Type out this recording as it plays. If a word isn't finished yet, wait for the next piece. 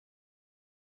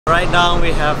Right now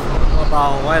we have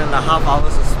about 1.5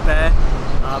 hours to spare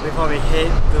before we head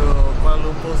to Kuala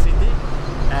Lumpur city,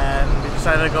 and we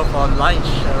decided to go for lunch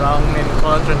around in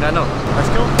Kuala Terengganu. Let's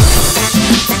go!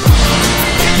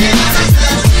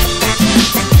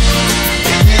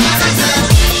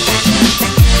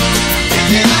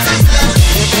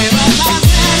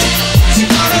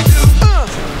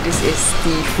 This is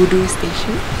the Pudu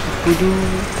station. Pudu,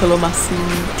 telur masi,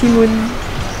 timun,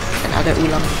 and other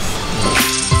ulams.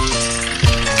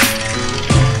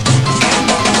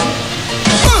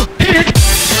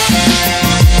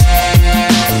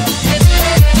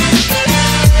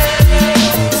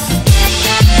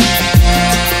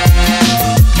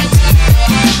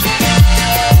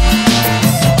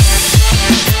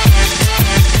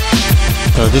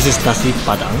 So this is Nasi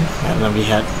Padang, and we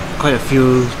had quite a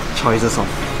few choices of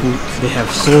food. They have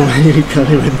so many we can't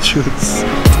even choose.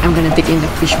 I'm gonna dig in the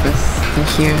fish first and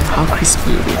hear how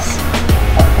crispy it is.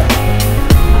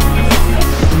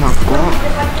 Oh my god,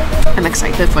 I'm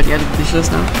excited for the other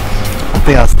dishes now. I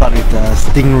think I'll start with the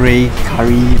stingray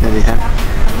curry that they have.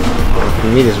 The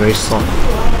meat is very soft.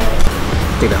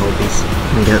 Take the whole piece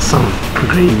and get some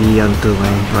gravy onto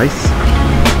my rice.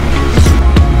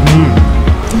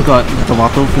 We got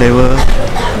tomato flavor,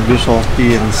 a bit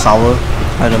salty and sour,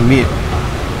 and the meat,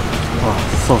 oh,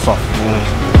 so soft.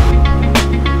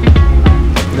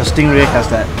 The stingray has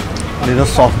that little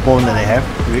soft bone that they have.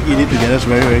 You eat it together, it's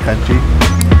very crunchy.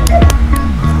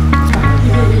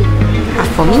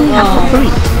 Half for me, half for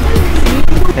free.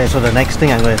 Okay, so the next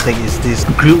thing I'm going to take is this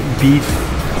grilled beef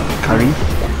curry.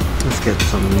 Let's get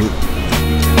some meat.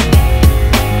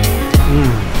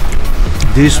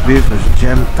 This beef is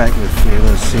jam-packed with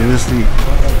flavors, seriously.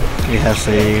 It has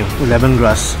a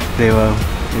lemongrass flavor.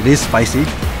 It is spicy,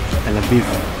 and the beef,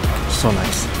 so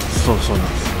nice. So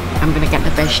nice. I'm gonna get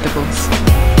the vegetables.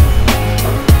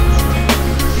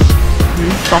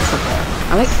 Sauce.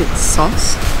 I like the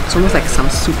sauce. It's almost like some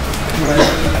soup.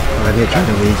 I need to try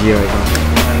the veggie right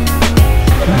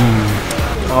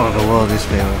now. Out of the world, this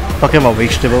flavor. Talking about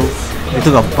vegetables, we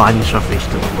took a bunch of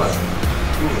vegetables.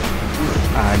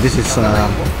 This is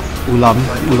ulam.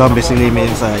 Ulam basically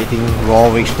means eating raw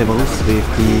vegetables with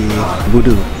the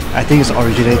budu. I think it's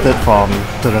originated from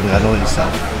Terengganu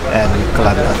itself and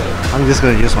Kelantan. I'm just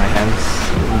going to use my hands,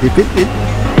 dip it in.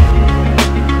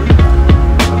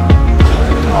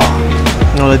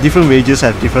 You know, the different veggies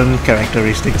have different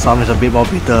characteristics. Some is a bit more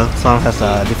bitter, some has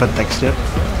a different texture.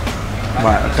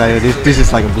 But I'll tell you, this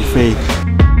is like a buffet.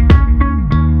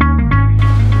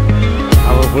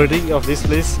 Our verdict of this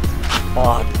place: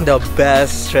 the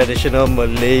best traditional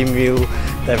Malay meal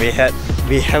that we had.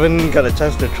 We haven't got a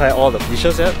chance to try all the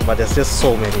dishes yet, but there's just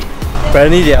so many.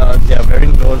 Apparently they are very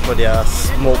known for their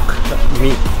smoked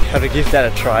meat. Have to give that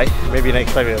a try. Maybe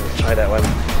next time we'll try that one.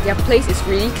 Their place is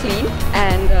really clean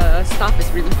and the staff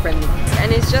is really friendly.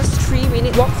 And it's just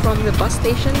 3-minute walk from the bus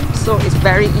station, so it's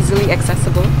very easily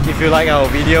accessible. If you like our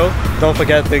video, don't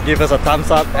forget to give us a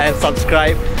thumbs up and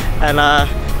subscribe. And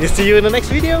we'll see you in the next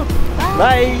video.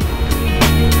 Bye!